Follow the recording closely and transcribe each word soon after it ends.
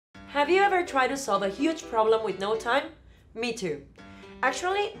you ever tried to solve a huge problem with no time? Me too.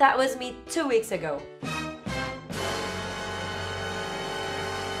 Actually, that was me 2 weeks ago.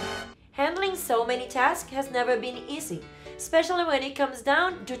 Handling so many tasks has never been easy, especially when it comes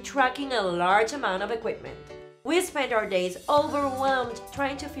down to tracking a large amount of equipment. We spent our days overwhelmed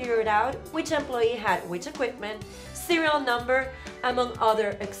trying to figure it out which employee had which equipment, serial number, among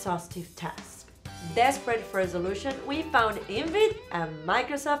other exhaustive tasks. Desperate for a solution, we found INVID and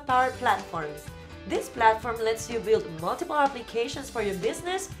Microsoft Power Platforms. This platform lets you build multiple applications for your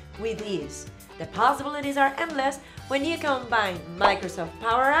business with ease. The possibilities are endless when you combine Microsoft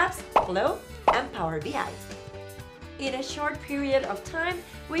Power Apps, Flow, and Power BI. In a short period of time,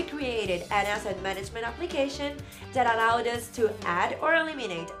 we created an asset management application that allowed us to add or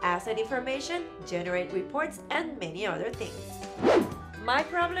eliminate asset information, generate reports, and many other things. My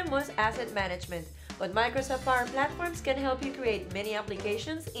problem was asset management, but Microsoft Power Platforms can help you create many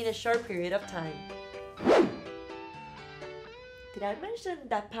applications in a short period of time. Did I mention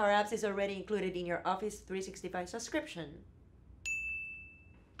that Power Apps is already included in your Office 365 subscription?